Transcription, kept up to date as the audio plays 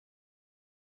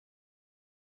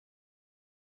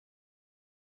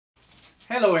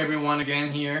Hello everyone, again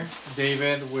here,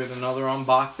 David with another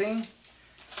unboxing.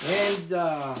 And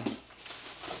I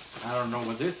don't know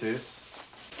what this is.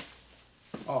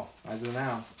 Oh, I do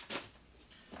now.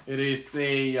 It is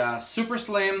a super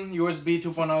slim USB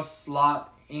 2.0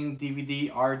 slot in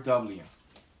DVD RW.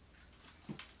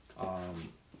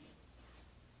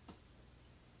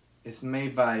 It's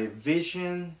made by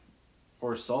Vision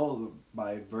or sold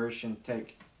by VersionTech.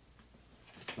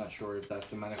 Not sure if that's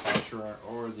the manufacturer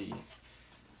or the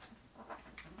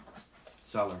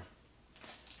seller,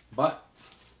 but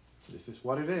this is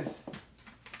what it is.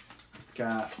 It's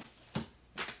got,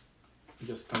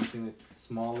 just comes in a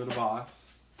small little box,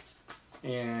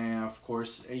 and of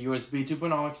course a USB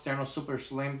 2.0 external super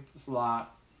slim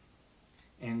slot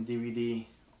and DVD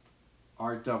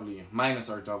RW minus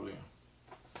RW,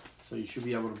 so you should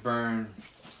be able to burn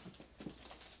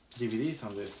DVDs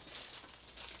on this,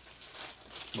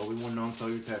 but we won't know until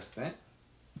you test it.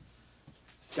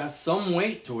 It's got some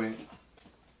weight to it.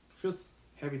 Feels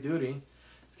heavy duty.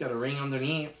 It's got a ring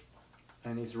underneath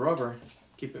and it's rubber,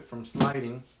 keep it from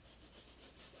sliding.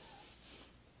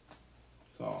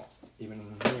 So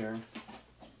even here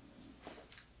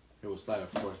it will slide,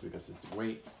 of course, because it's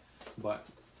weight, but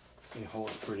it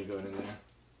holds pretty good in there.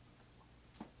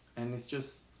 And it's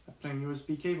just a plain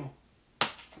USB cable.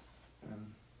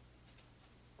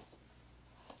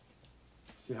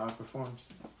 See how it performs.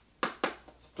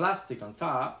 It's plastic on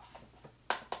top,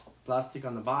 plastic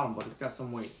on the bottom, but it's got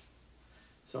some weight.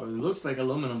 So it looks like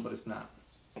aluminum, but it's not.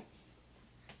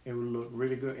 It will look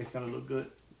really good. It's gonna look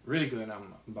good, really good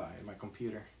by my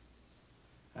computer.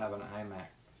 I have an iMac,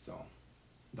 so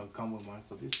don't come with one,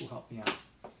 so this will help me out.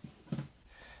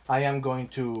 I am going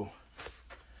to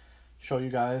show you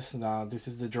guys. Now this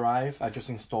is the drive. I just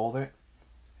installed it.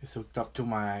 It's hooked up to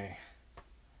my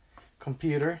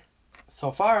computer.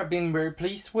 So far I've been very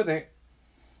pleased with it,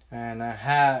 and I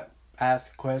had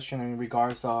asked a question in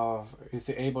regards of is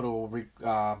it able to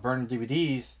burn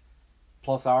DVDs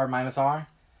plus R minus R,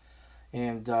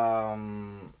 and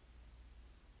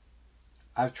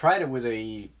I've tried it with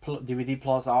a DVD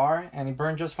plus R and it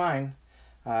burned just fine.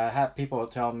 I had people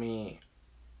tell me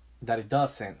that it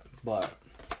doesn't, but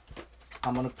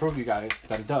I'm gonna prove you guys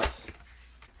that it does.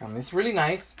 It's really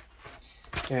nice,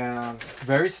 and it's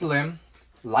very slim,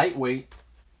 lightweight.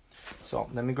 So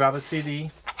let me grab a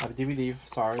CD, a DVD,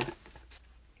 sorry.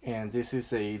 And this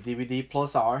is a DVD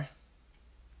plus R,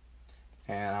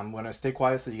 and I'm gonna stay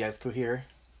quiet so you guys could hear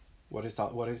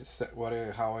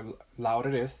how loud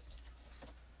it is.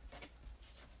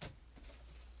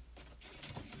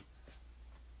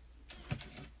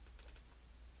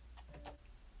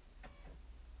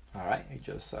 All right,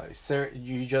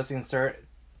 you just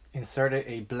inserted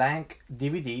a blank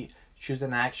DVD. Choose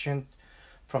an action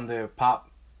from the pop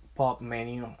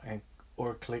menu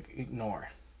or click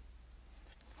ignore.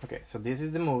 Okay, so this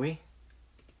is the movie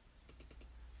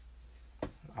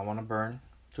I want to burn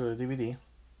to a DVD.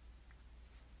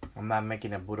 I'm not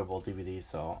making a bootable DVD,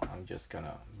 so I'm just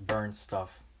gonna burn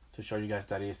stuff to show you guys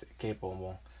that it's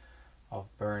capable of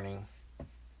burning.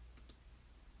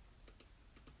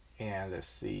 And let's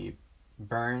see,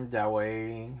 burn that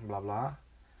way, blah blah.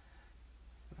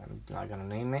 I'm not gonna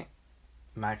name it.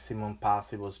 Maximum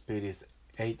possible speed is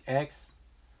 8x,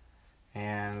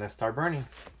 and let's start burning.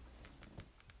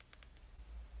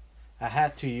 I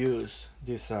had to use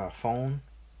this foam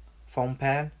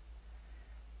pad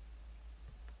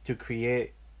to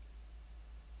create,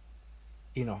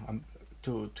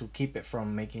 to keep it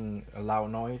from making a loud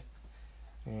noise.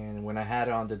 And when I had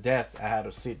it on the desk, I had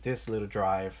to sit this little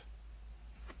drive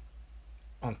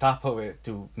on top of it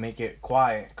to make it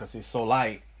quiet, because it's so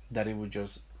light that it would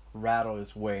just rattle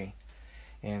its way.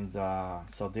 And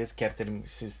so this kept it,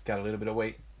 it's got a little bit of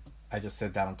weight. I just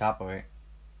set that on top of it.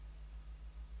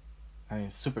 I mean,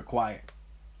 it's super quiet.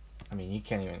 I mean, you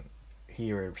can't even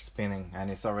hear it spinning, and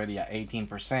it's already at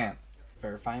 18%.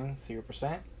 Verifying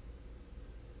 0%.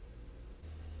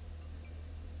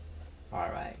 All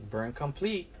right, burn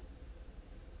complete.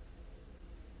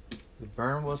 The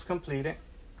burn was completed.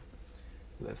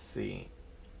 Let's see.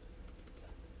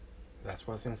 That's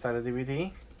what's inside the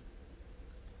DVD.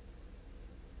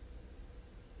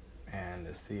 And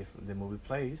let's see if the movie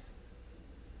plays.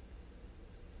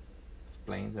 It's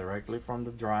playing directly from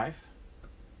the drive.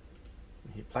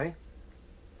 Hit play,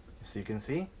 as you can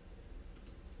see.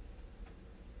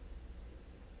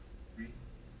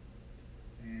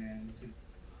 And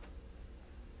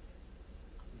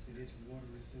it is water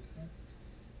resistant,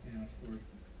 and of course.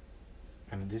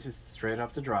 And this is straight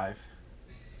off the drive.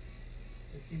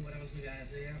 Let's see what else we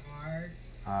got there. Hard.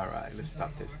 All right, let's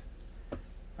stop this.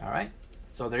 All right,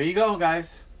 so there you go,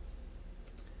 guys.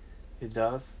 it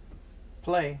does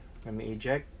play. Let me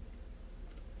eject.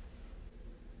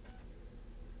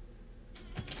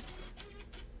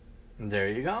 And there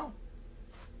you go.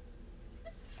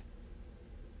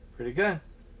 Pretty good.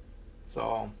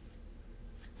 So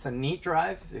it's a neat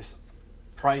drive. It's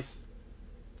priced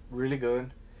really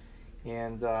good,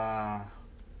 and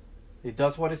it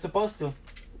does what it's supposed to,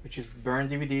 which is burn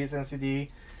DVDs and CD,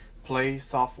 play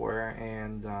software,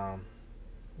 and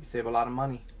you save a lot of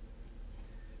money.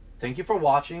 Thank you for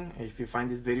watching. If you find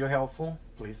this video helpful,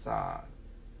 please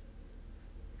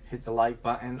hit the like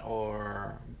button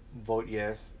or vote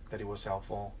yes that it was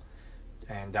helpful,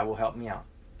 and that will help me out.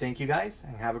 Thank you guys,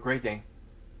 and have a great day.